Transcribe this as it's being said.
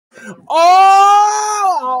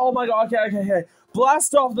Oh my god, okay.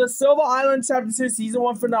 Blast off the Silver Island Chapter 2 Season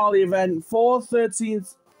 1 finale event,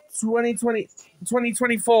 4/13th,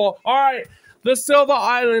 2024. Alright, the Silver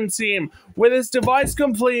Island team. With its device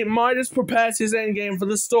complete, Midas prepares his endgame for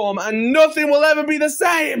the storm, and nothing will ever be the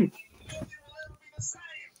same!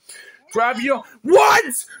 Grab your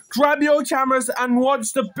cameras and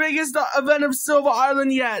watch the biggest event of Silver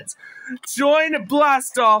Island yet. Join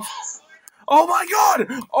Blast Off. Oh my god!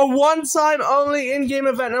 A one-time only in-game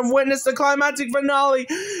event and witness the climactic finale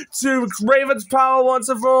to Raven's power once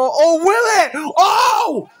and for all. Oh, will it?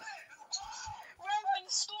 Oh!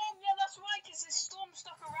 Raven's Storm, yeah, that's right, because his Storm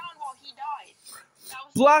stuck around while he died.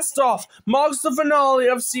 Blast Off marks the finale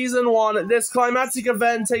of Season 1. This climactic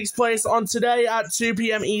event takes place on today at 2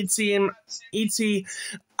 p.m. ET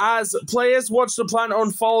as players watch the plan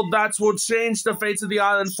unfold that will change the fate of the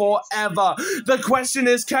island forever. The question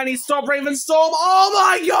is, can he stop Ravenstorm? Oh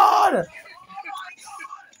my god!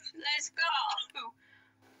 Let's go!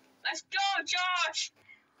 Let's go, Josh!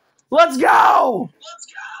 Let's go! Let's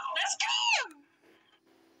go!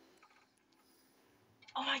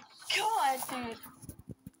 Oh my god, dude.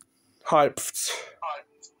 Hyped.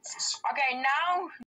 Okay, now